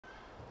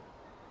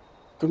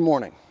Good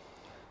morning.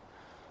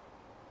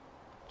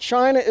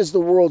 China is the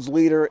world's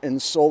leader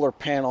in solar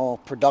panel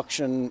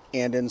production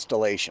and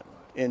installation.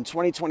 In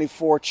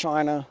 2024,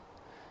 China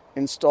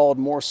installed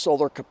more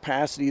solar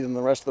capacity than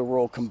the rest of the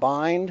world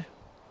combined.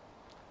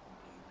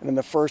 And in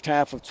the first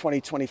half of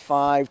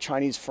 2025,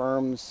 Chinese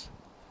firms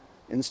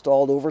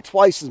installed over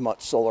twice as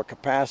much solar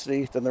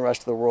capacity than the rest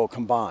of the world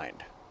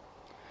combined.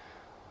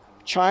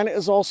 China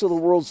is also the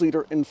world's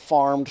leader in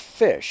farmed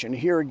fish. And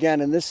here again,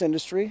 in this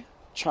industry,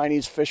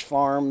 Chinese fish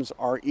farms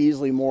are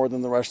easily more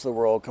than the rest of the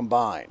world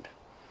combined.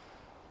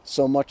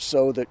 So much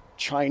so that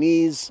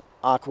Chinese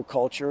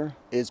aquaculture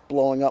is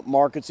blowing up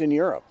markets in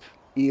Europe,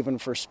 even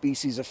for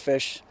species of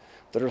fish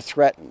that are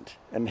threatened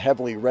and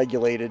heavily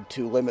regulated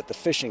to limit the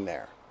fishing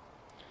there.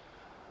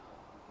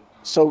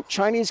 So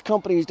Chinese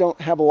companies don't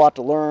have a lot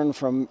to learn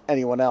from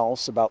anyone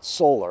else about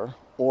solar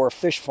or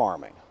fish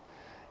farming.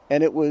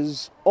 And it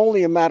was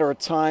only a matter of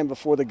time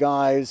before the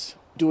guys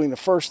doing the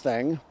first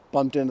thing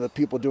bumped into the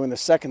people doing the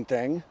second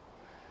thing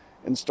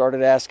and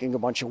started asking a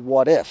bunch of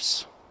what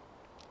ifs.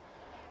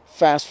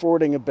 Fast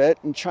forwarding a bit,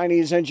 and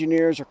Chinese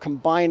engineers are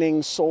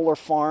combining solar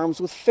farms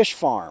with fish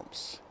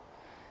farms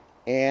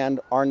and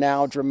are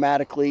now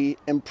dramatically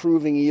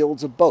improving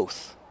yields of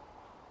both.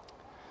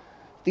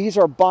 These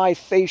are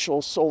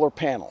bifacial solar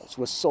panels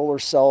with solar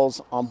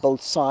cells on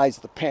both sides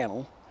of the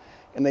panel,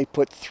 and they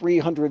put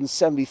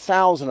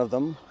 370,000 of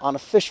them on a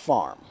fish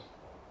farm.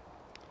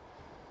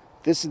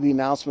 This is the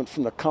announcement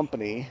from the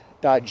company,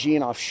 Dajin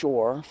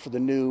Offshore, for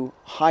the new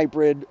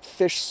hybrid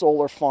fish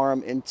solar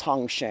farm in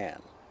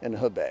Tangshan in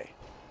Hebei.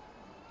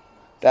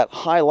 That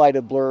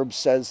highlighted blurb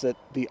says that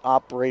the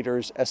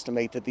operators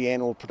estimate that the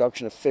annual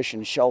production of fish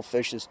and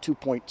shellfish is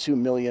 2.2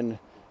 million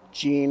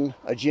jin.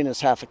 A jin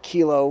is half a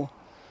kilo,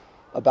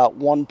 about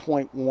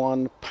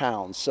 1.1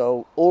 pounds.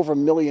 So over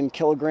 1 million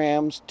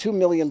kilograms, 2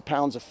 million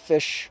pounds of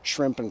fish,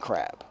 shrimp, and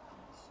crab.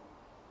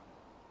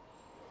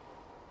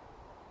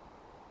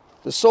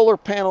 The solar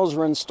panels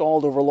are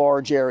installed over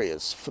large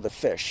areas for the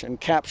fish and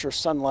capture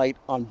sunlight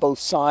on both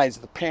sides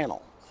of the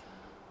panel.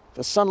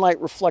 The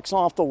sunlight reflects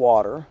off the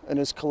water and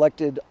is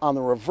collected on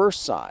the reverse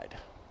side.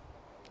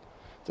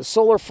 The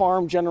solar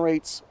farm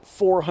generates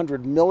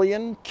 400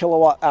 million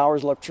kilowatt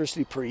hours of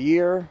electricity per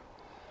year,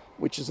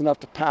 which is enough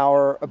to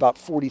power about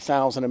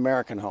 40,000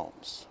 American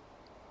homes.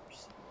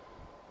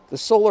 The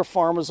solar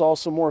farm is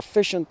also more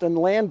efficient than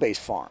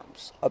land-based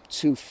farms, up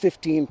to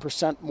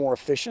 15% more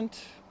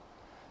efficient,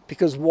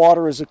 because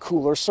water is a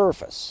cooler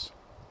surface.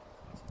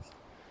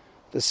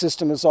 The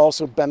system is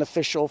also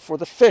beneficial for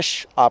the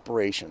fish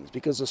operations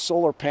because the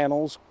solar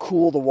panels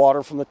cool the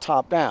water from the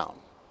top down.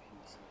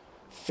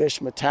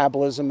 Fish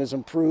metabolism is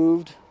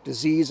improved,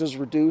 disease is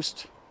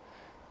reduced,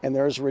 and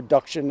there is a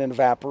reduction in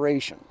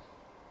evaporation.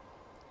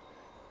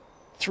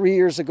 3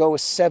 years ago, a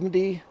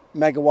 70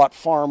 megawatt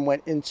farm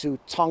went into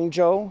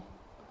Tangzhou,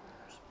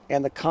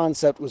 and the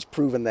concept was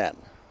proven then.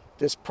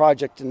 This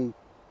project in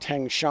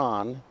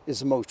Tangshan is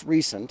the most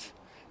recent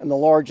and the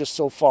largest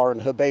so far in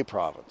Hebei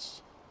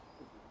province.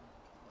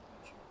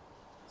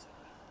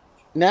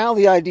 Now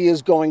the idea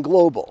is going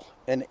global,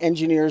 and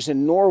engineers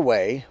in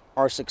Norway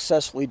are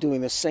successfully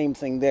doing the same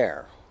thing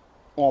there,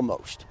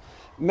 almost.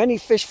 Many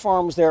fish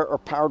farms there are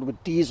powered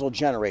with diesel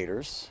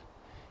generators,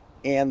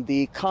 and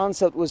the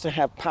concept was to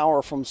have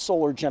power from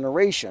solar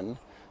generation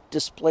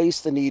displace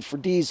the need for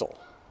diesel.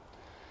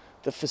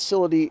 The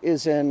facility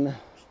is in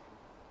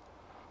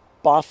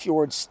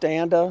Bafjord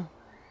Standa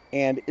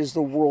and is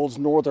the world's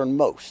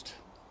northernmost.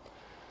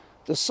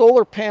 The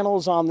solar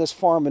panels on this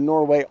farm in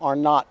Norway are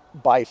not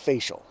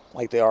bifacial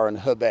like they are in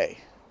Hebei.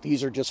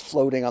 These are just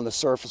floating on the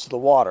surface of the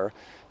water,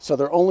 so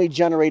they're only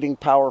generating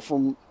power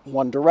from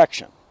one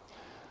direction.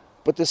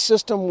 But the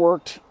system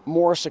worked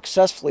more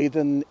successfully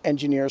than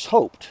engineers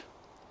hoped.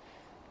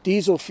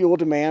 Diesel fuel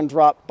demand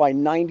dropped by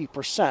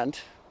 90%,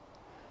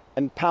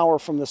 and power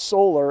from the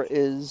solar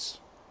is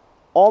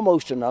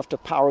almost enough to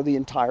power the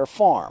entire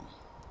farm.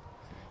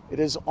 It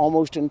is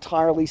almost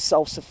entirely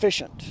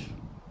self-sufficient,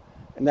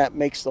 and that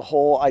makes the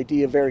whole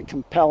idea very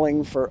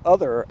compelling for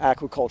other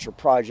aquaculture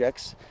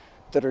projects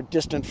that are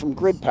distant from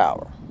grid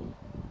power.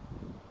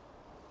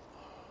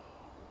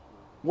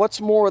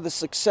 What's more, the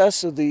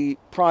success of the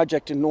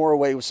project in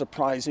Norway was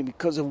surprising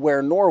because of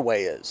where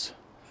Norway is.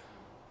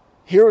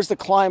 Here is the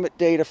climate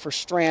data for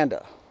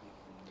Stranda.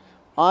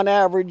 On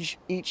average,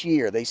 each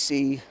year they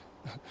see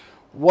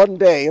one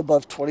day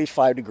above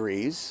 25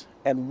 degrees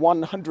and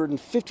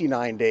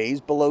 159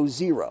 days below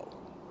zero.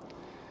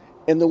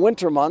 In the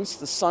winter months,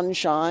 the sun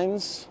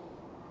shines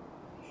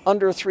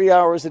under 3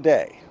 hours a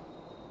day.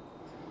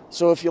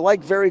 So if you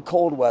like very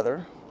cold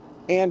weather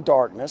and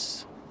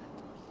darkness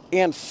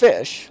and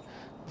fish,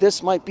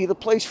 this might be the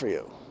place for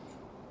you.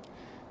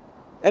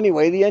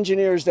 Anyway, the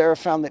engineers there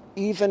found that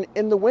even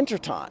in the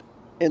wintertime,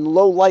 in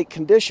low light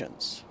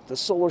conditions, the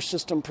solar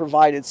system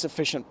provided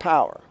sufficient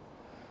power.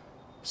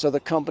 So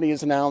the company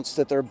has announced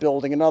that they're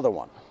building another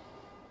one.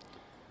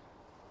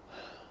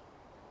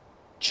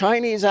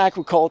 Chinese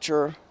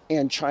aquaculture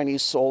and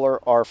Chinese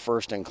solar are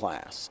first in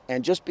class.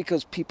 And just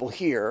because people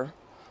here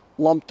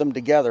lumped them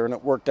together and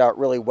it worked out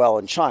really well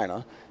in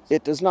China,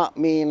 it does not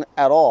mean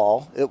at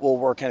all it will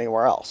work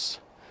anywhere else.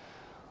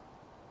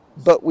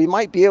 But we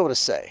might be able to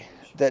say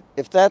that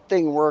if that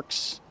thing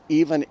works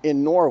even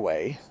in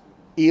Norway,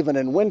 even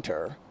in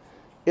winter,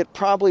 it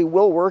probably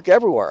will work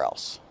everywhere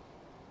else.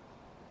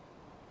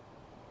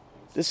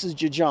 This is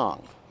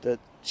Zhejiang, the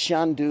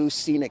Xiandu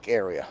Scenic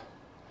area.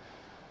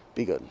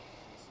 Be good.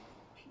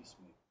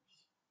 Peacemakers,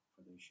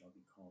 for they shall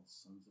be called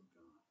sons of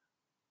God.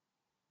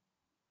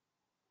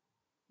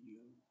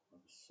 You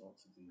are the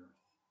salt of the earth.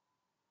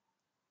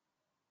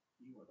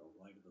 You are the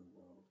light of the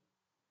world.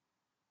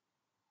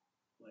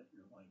 Let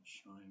your light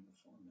shine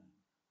before men,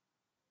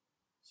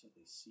 so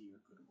they see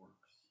your good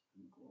works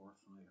and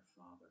glorify your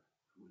Father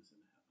who is in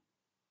heaven.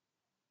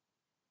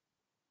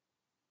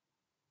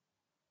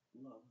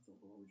 Love the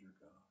Lord your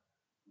God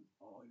with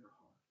all your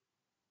heart,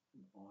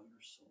 and all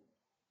your soul,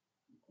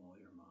 and all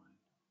your mind.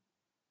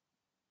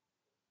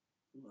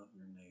 Love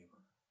your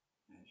neighbor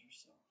as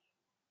yourself.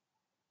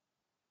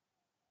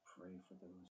 Pray for those